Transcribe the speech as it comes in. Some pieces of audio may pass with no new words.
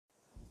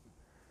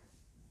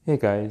Hey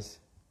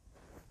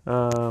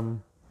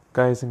um,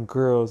 guys and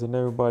girls and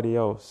everybody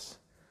else.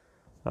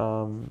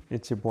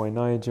 It's your boy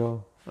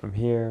Nigel. I'm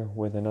here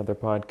with another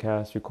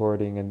podcast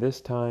recording, and this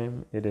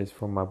time it is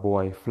from my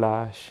boy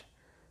Flash,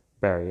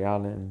 Barry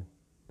Allen,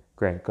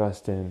 Grant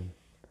Gustin,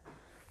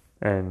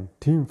 and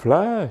Team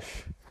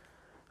Flash.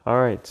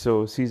 All right,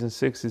 so season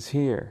 6 is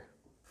here,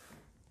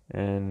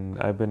 and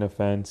I've been a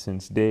fan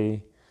since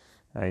day.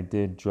 I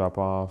did drop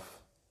off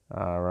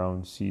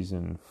around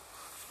season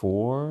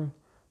 4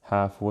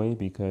 halfway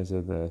because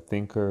of the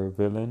thinker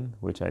villain,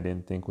 which I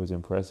didn't think was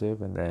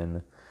impressive. And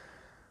then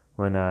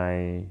when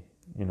I,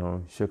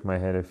 shook my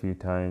head a few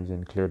times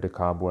and cleared the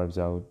cobwebs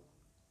out,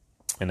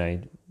 and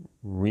I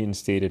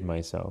reinstated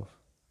myself,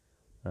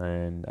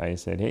 and I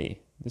said,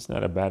 "Hey, this is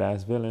not a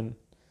badass villain.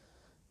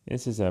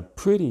 This is a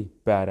pretty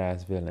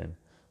badass villain."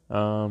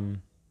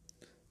 Um,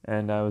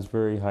 and I was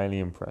very highly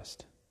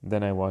impressed.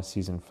 Then I watched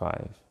season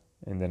 5,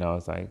 and then I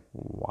was like,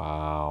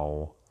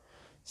 "Wow."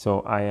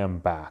 So I am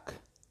back,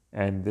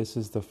 and this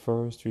is the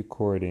first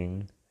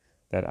recording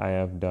that I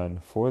have done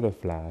for The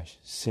Flash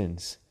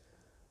since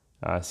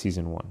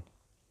season 1.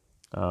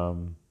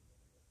 Um,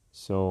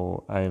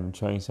 so I am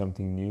trying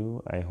something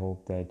new. I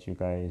hope that you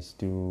guys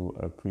do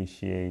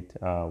appreciate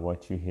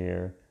what you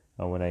hear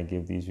when I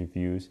give these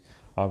reviews.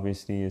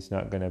 Obviously, it's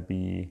not going to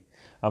be,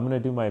 I'm going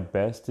to do my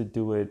best to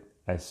do it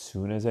as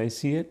soon as I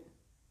see it.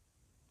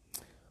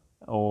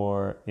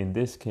 Or in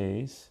this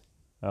case,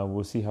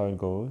 we'll see how it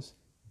goes.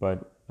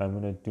 But I'm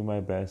going to do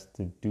my best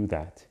to do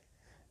that.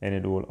 And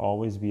it will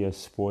always be a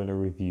spoiler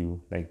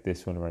review like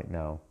this one right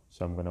now.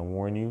 So I'm going to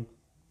warn you,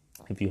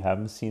 if you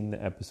haven't seen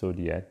the episode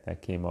yet,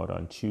 that came out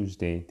on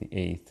Tuesday, the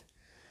 8th,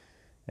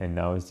 and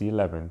now it's the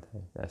 11th,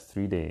 that's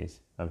 3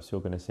 days, I'm still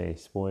going to say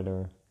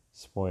spoiler,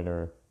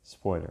 spoiler,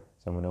 spoiler.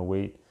 So I'm going to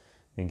wait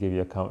and give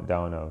you a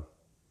countdown of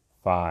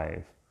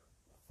 5,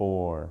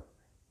 4,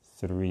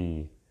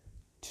 3,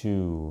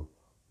 2,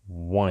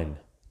 1.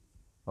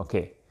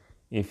 Okay,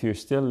 if you're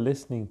still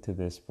listening to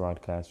this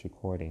broadcast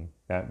recording,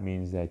 that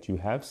means that you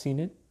have seen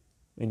it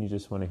and you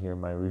just want to hear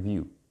my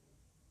review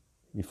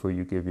before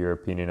you give your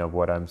opinion of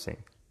what I'm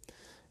saying.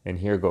 And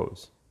here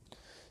goes.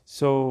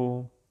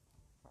 So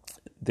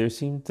there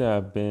seemed to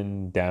have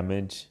been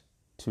damage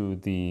to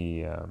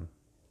the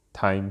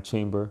time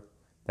chamber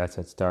that's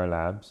at Star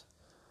Labs.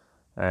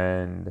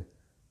 And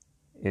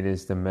it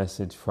is the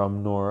message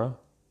from Nora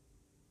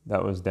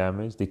that was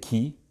damaged. The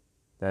key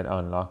that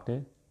unlocked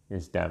it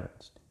is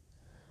damaged.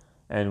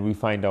 And we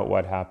find out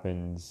what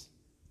happens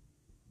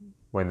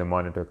when the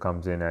monitor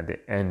comes in at the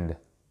end,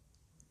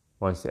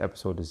 once the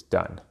episode is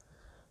done.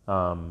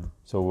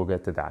 So we'll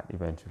get to that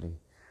eventually.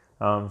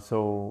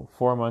 So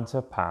 4 months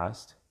have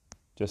passed,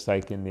 just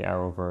like in the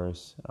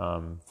Arrowverse,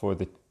 for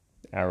the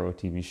Arrow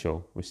TV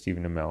show with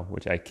Stephen Amell,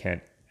 which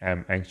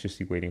I'm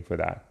anxiously waiting for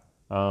that.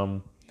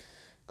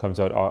 Comes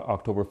out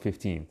October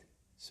 15th.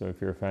 So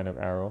if you're a fan of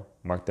Arrow,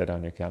 mark that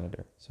on your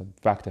calendar. So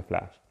back to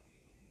Flash.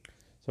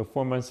 So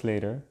 4 months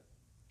later,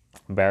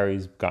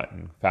 Barry's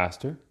gotten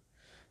faster.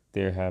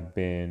 There have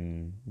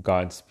been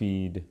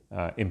Godspeed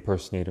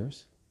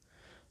impersonators.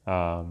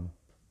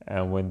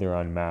 And when they're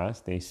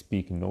unmasked, they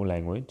speak no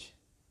language.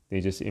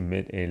 They just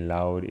emit a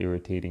loud,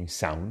 irritating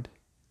sound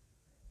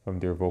from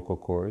their vocal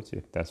cords,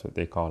 if that's what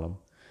they call them.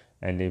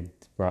 And they've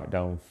brought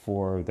down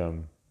 4 of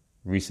them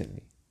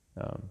recently,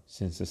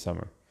 since the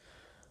summer.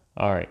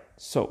 All right,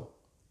 so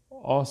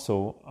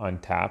also on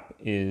tap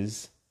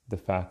is the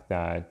fact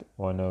that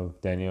one of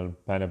Danielle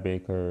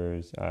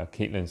Panabaker's,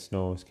 Caitlin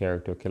Snow's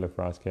character, Killer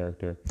Frost's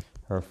character,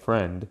 her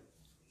friend's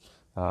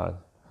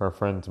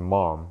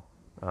mom,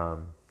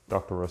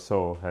 Dr.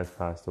 Rousseau, has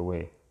passed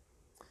away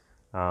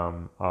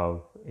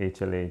of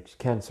HLH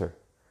cancer.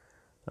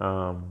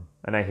 And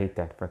I hate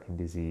that fucking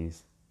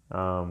disease.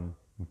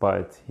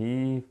 But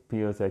he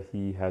feels that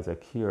he has a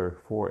cure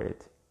for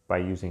it by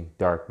using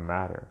dark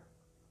matter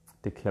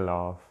to kill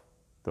off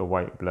the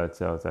white blood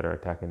cells that are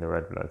attacking the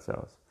red blood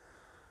cells.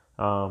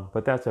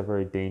 But that's a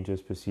very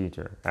dangerous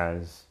procedure,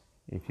 as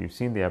if you've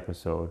seen the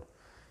episode,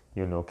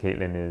 you know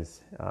Caitlin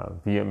is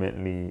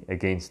vehemently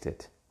against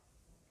it.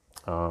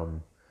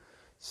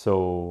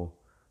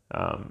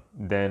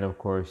 Then, of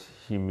course,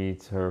 she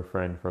meets her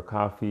friend for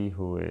coffee,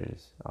 who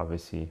is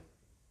obviously,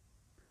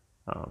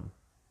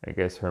 I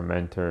guess, her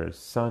mentor's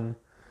son.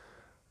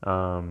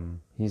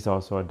 He's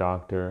also a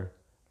doctor,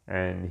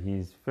 and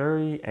he's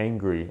very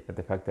angry at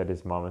the fact that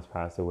his mom has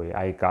passed away.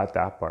 I got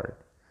that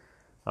part.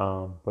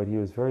 But he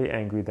was very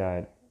angry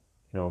that,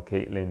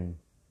 Caitlin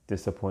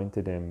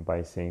disappointed him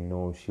by saying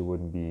no, she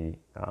wouldn't be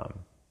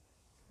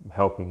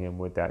helping him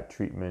with that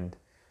treatment,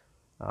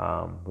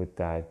 with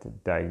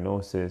that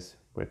diagnosis,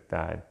 with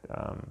that,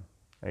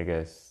 I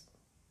guess,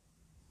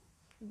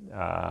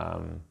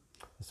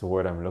 what's the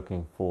word I'm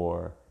looking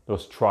for?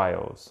 Those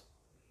trials.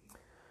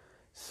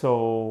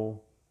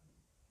 So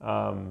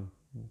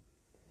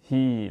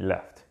he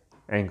left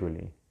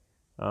angrily,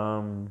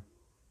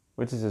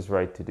 which is his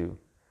right to do.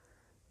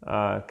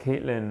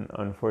 Caitlin,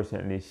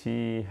 unfortunately,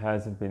 she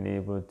hasn't been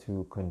able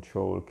to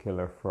control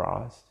Killer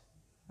Frost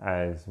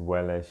as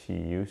well as she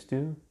used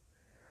to.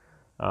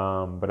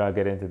 But I'll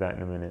get into that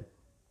in a minute.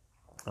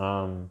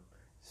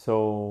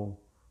 So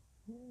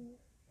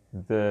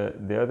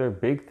the other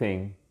big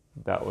thing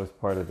that was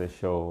part of the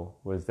show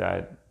was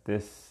that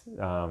this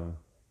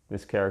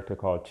character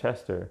called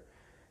Chester,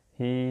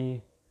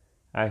 he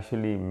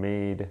actually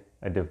made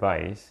a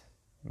device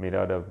made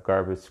out of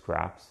garbage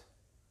scraps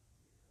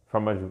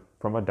from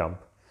a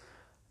dump,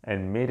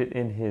 and made it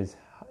in his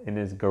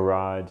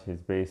garage, his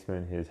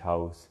basement, his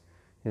house,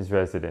 his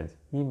residence.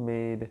 He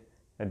made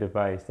a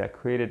device that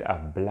created a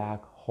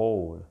black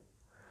hole,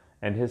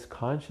 and his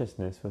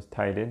consciousness was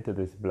tied into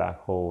this black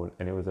hole,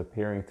 and it was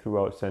appearing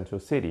throughout Central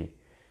City,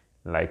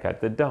 like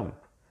at the dump,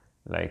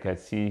 like at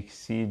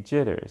CC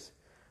Jitters,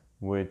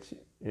 which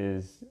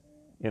is,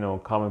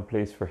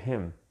 commonplace for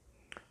him.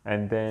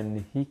 And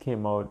then he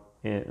came out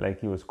like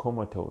he was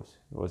comatose.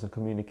 He wasn't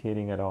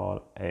communicating at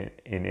all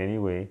in any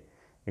way,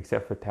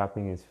 except for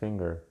tapping his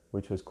finger,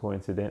 which was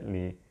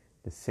coincidentally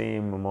the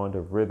same amount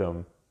of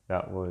rhythm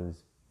that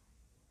was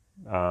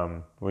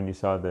when you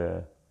saw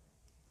the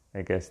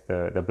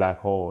black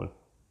hole.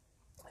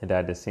 It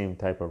had the same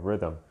type of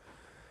rhythm.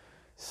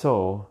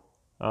 So,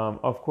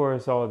 of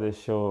course, all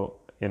this show,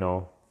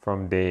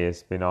 from day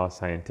has been all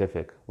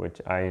scientific, which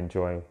I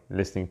enjoy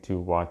listening to,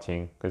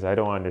 watching, because I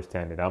don't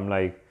understand it. I'm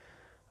like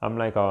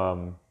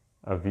a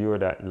viewer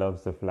that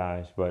loves The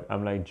Flash, but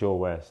I'm like Joe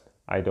West.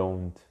 I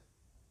don't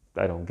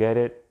get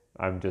it.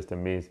 I'm just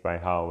amazed by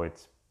how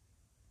it's,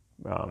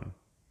 shown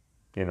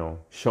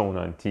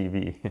on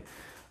TV.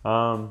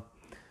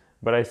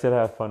 But I still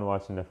have fun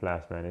watching The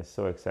Flash, man. It's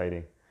so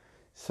exciting.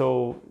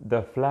 So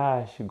the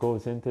Flash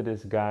goes into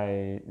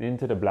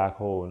into the black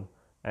hole,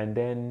 and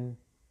then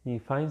he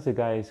finds the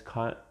guy's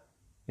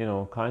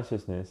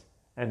consciousness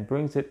and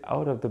brings it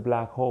out of the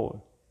black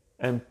hole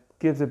and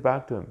gives it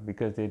back to him,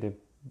 because they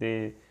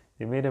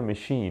made a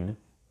machine.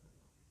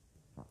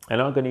 I'm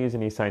not going to use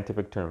any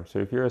scientific terms. So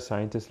if you're a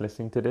scientist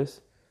listening to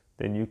this,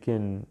 then you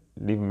can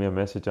leave me a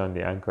message on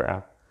the Anchor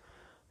app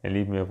and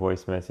leave me a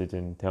voice message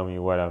and tell me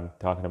what I'm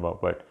talking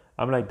about. But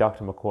I'm like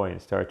Dr. McCoy in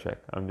Star Trek.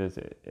 I'm just,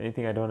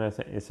 anything I don't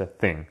understand, it's a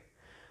thing.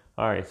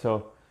 All right,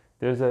 so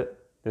there's a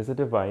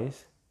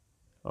device,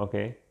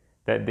 okay,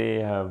 that they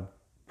have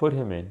put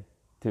him in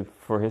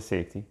for his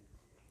safety.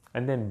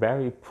 And then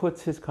Barry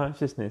puts his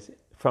consciousness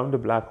from the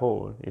black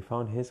hole. He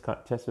found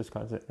Chester's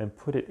consciousness and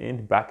put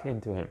it back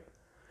into him.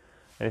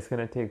 And it's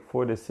going to take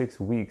 4 to 6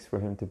 weeks for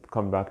him to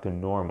come back to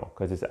normal,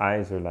 because his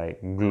eyes are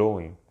like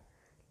glowing,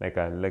 like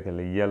a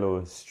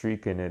yellow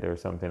streak in it or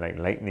something, like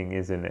lightning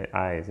is in the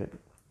eyes.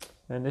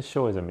 And this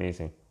show is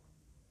amazing.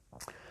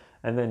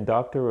 And then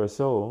Dr.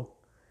 Rousseau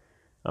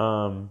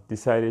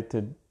decided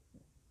to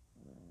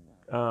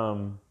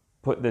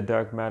put the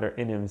dark matter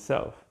in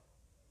himself.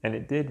 And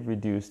it did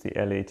reduce the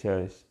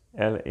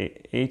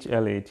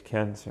HLH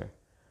cancer.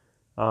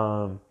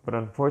 But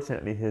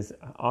unfortunately, his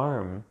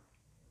arm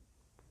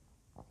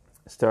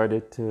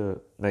started to,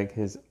 like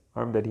his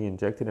arm that he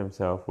injected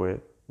himself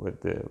with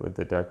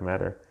the dark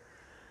matter,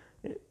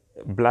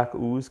 black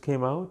ooze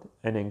came out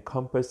and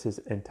encompassed his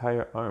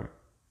entire arm,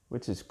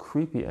 which is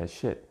creepy as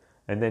shit.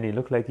 And then he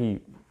looked like he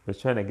was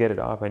trying to get it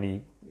off, and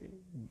he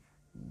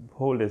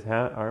pulled his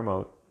arm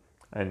out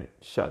and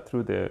shot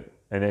through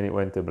and then it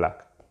went to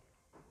black,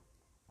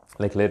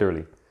 like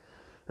literally.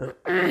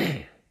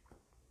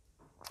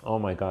 Oh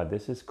my god,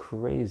 this is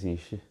crazy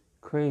shit.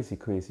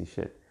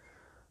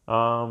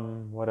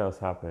 What else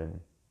happened?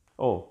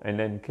 Oh, and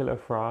then Killer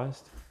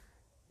Frost,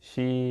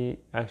 she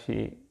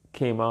actually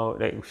came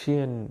out, like she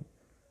and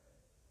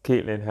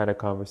Caitlin had a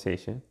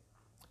conversation,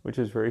 which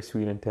was very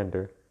sweet and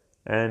tender,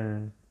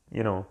 and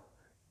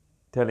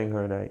telling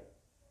her like,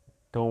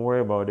 don't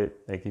worry about it,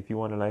 like if you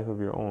want a life of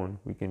your own,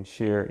 we can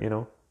share.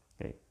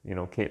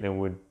 Caitlin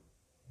would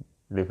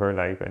live her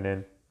life, and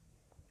then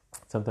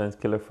sometimes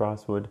Killer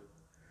Frost would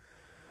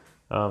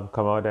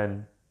come out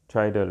and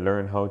try to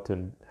learn how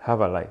to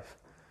have a life.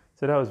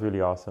 So that was really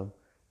awesome.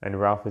 And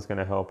Ralph is going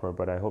to help her,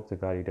 but I hope to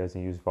God he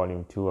doesn't use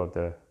volume 2 of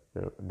the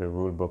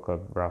rule book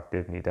of Ralph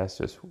Dibny. That's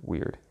just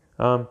weird.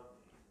 What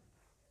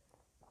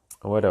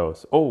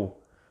else? Oh,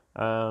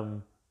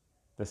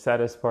 the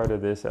saddest part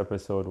of this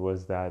episode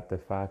was that the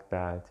fact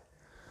that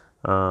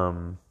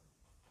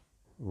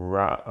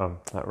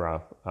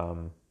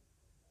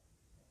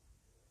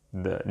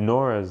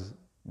Nora's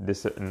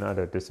not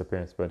a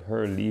disappearance, but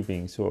her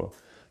leaving. So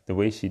the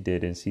way she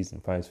did in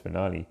season 5's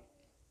finale,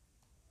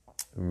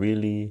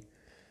 really,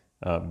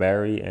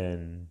 Barry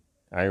and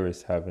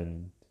Iris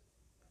haven't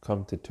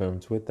come to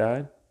terms with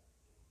that.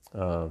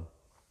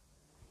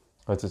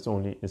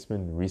 It's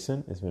been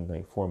recent. It's been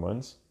like 4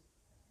 months.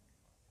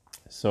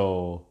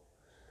 So,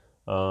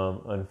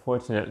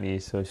 unfortunately,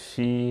 so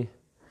she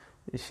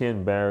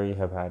and Barry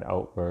have had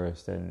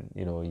outbursts, and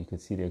you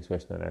could see the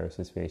expression on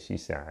Iris's face.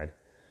 She's sad.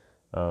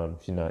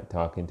 She's not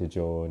talking to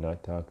Joe,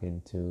 not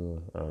talking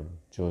to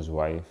Joe's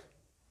wife,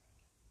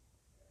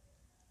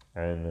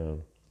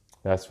 and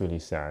that's really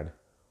sad.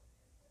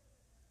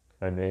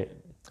 And they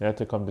have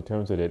to come to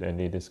terms with it, and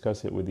they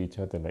discuss it with each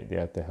other, like they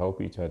have to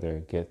help each other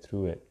get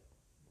through it.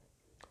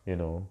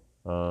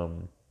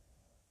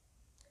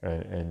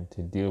 and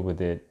to deal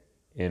with it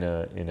in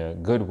a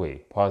good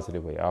way,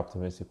 positive way,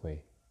 optimistic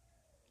way.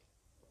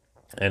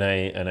 And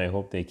I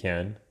hope they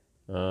can.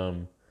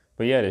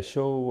 But yeah, the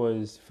show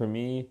was for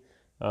me.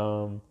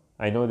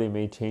 I know they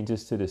made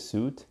changes to the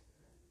suit,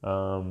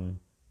 um,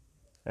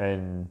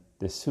 and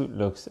the suit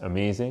looks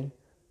amazing.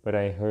 But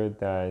I heard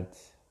that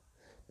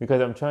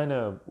because I'm trying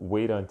to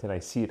wait until I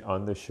see it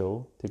on the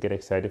show to get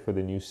excited for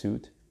the new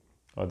suit.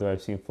 Although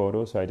I've seen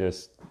photos, so I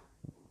just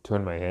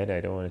turn my head.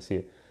 I don't want to see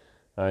it.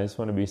 I just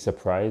want to be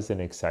surprised and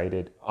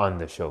excited on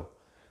the show.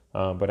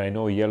 But I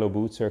know yellow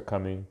boots are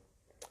coming,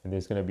 and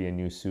there's going to be a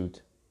new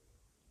suit.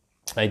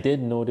 I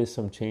did notice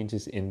some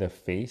changes in the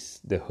face,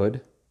 the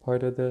hood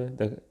part of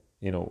the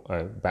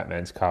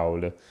Batman's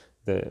cowl,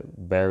 the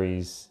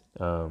Barry's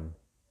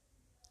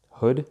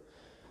hood,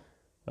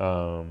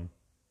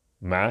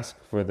 mask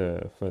for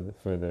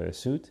the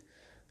suit.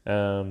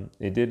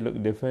 It did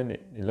look different.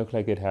 It looked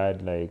like it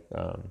had like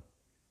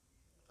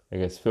I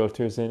guess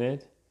filters in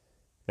it,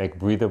 like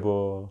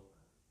breathable,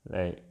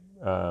 like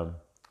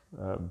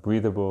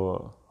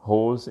breathable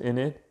holes in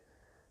it.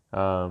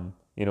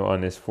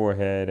 On his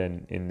forehead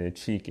and in the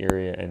cheek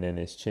area and then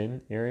his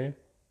chin area.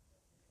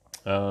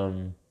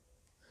 I'm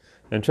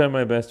trying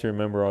my best to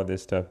remember all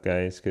this stuff,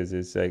 guys, because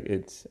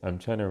I'm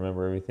trying to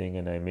remember everything,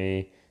 and I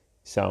may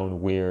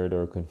sound weird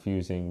or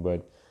confusing,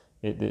 but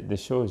the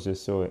show is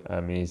just so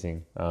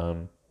amazing.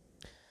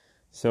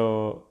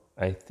 So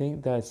I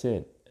think that's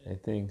it. I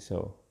think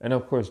so. And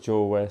of course,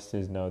 Joe West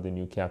is now the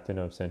new captain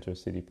of Central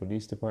City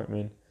Police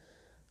Department.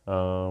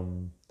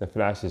 The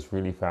Flash is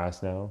really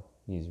fast now.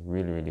 He's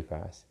really, really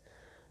fast.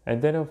 And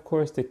then, of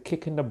course, the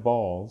kick in the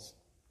balls,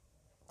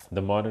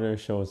 the Monitor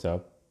shows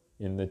up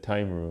in the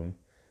time room.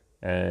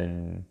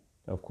 And,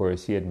 of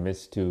course, he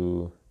admits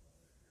to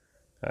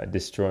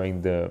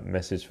destroying the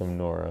message from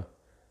Nora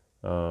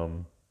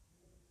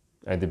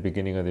at the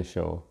beginning of the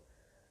show.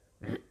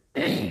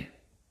 And,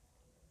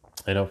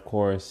 of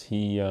course,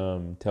 he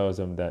tells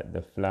him that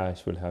the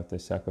Flash will have to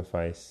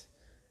sacrifice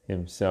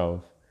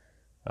himself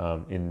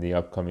in the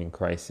upcoming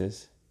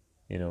crisis.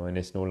 And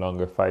it's no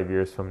longer 5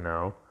 years from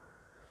now,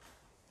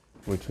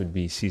 which would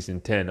be season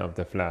 10 of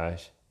The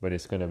Flash, but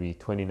it's going to be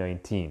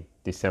 2019,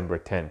 December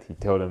 10th. He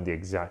told him the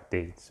exact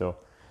date. So,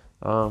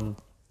 and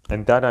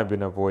that I've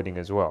been avoiding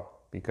as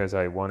well, because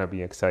I want to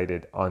be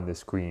excited on the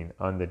screen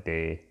on the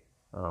day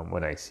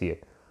when I see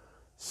it.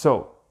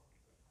 So,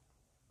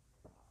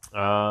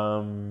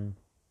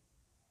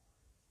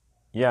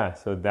 yeah,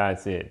 so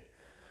that's it.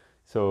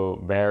 So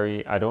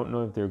Barry, I don't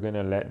know if they're going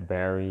to let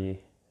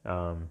Barry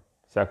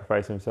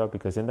sacrifice himself,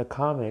 because in the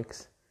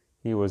comics,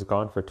 he was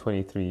gone for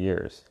 23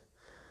 years.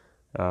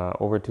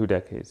 Over 2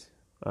 decades,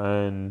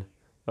 and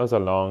that was a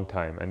long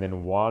time. And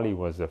then Wally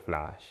was the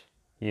Flash.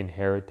 He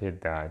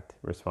inherited that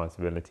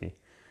responsibility,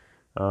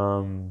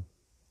 and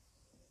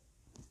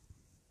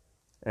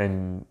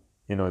then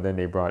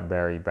they brought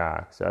Barry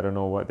back. So I don't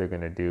know what they're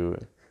gonna do.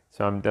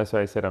 So that's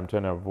why I said I'm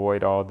trying to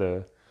avoid all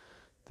the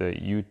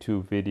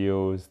YouTube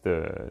videos,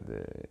 the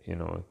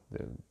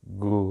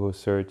Google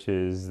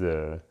searches,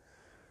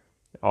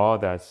 all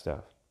that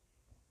stuff.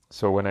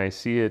 So when I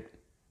see it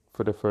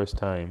for the first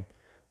time,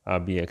 I'll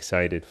be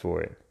excited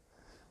for it.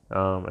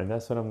 And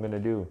that's what I'm going to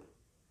do.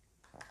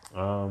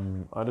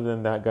 Other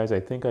than that, guys, I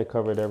think I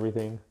covered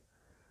everything.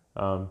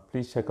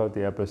 Please check out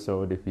the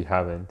episode if you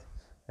haven't.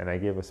 And I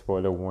gave a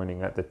spoiler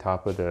warning at the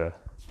top of the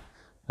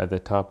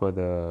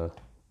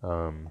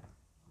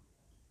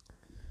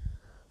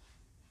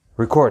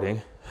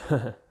recording.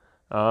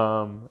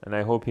 And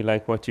I hope you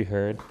like what you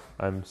heard.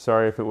 I'm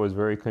sorry if it was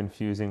very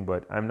confusing,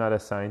 but I'm not a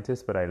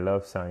scientist, but I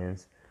love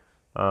science.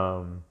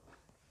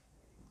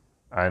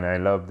 And I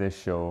love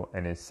this show,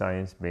 and it's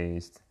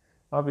science-based.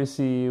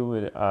 Obviously,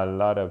 with a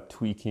lot of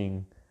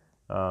tweaking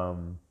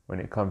when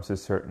it comes to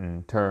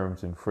certain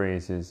terms and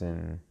phrases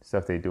and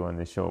stuff they do on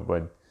the show.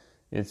 But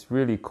it's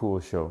really cool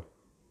show.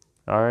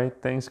 All right,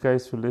 thanks,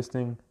 guys, for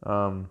listening.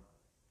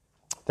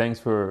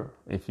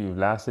 If you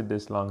lasted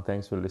this long,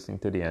 thanks for listening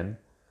to the end.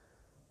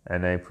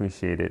 And I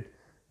appreciate it.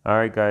 All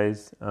right,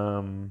 guys,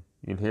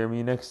 you'll hear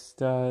me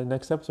next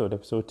episode,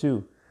 episode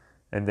 2.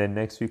 And then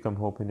next week, I'm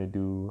hoping to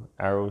do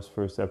Arrow's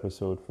first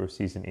episode for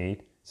season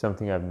 8,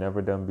 something I've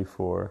never done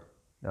before,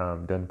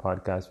 done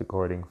podcast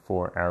recording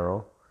for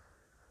Arrow.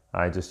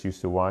 I just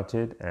used to watch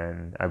it,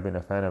 and I've been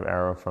a fan of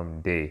Arrow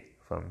from day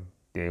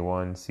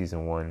 1,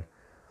 season 1.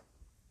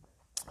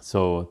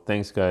 So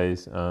thanks,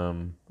 guys.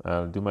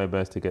 I'll do my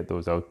best to get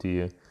those out to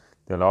you.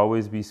 There'll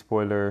always be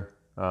spoiler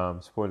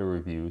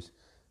reviews.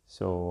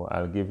 So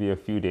I'll give you a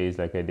few days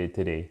like I did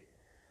today.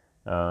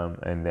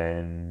 And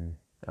then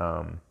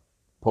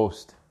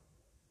post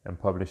and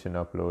publish and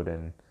upload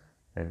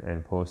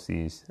and post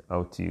these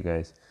out to you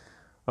guys.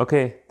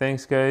 Okay,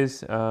 thanks,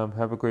 guys.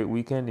 Have a great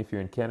weekend. If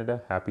you're in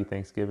Canada, happy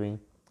Thanksgiving.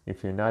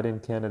 If you're not in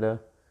Canada,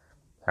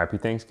 happy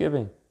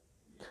Thanksgiving.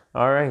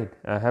 All right,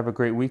 have a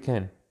great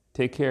weekend.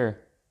 Take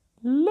care.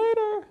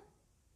 Later.